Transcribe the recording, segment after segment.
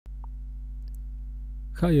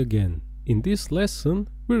Hi again. In this lesson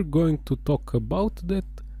we're going to talk about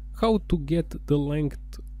how to get the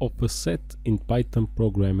length of a set in Python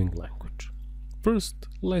programming language. First,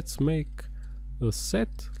 let's make a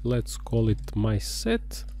set. Let's call it my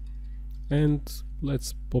set and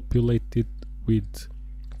let's populate it with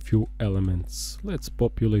few elements. Let's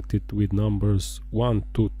populate it with numbers 1,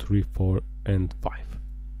 2, 3, 4 and 5.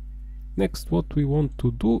 Next, what we want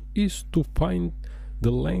to do is to find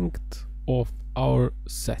the length of our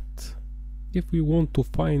set. If we want to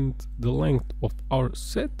find the length of our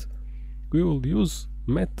set, we will use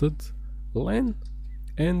method len,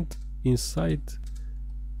 and inside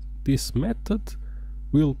this method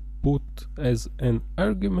we'll put as an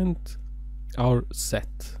argument our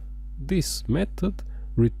set. This method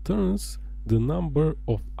returns the number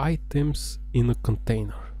of items in a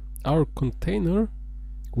container. Our container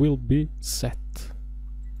will be set,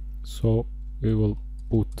 so we will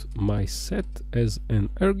put my set as an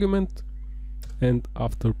argument, and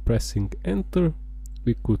after pressing enter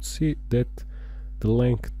we could see that the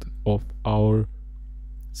length of our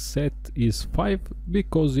set is 5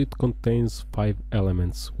 because it contains 5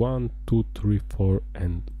 elements: 1, 2, 3, 4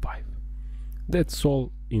 and 5. That's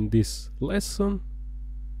all in this lesson.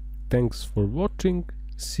 Thanks for watching.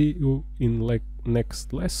 See you in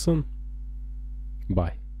next lesson.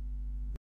 Bye.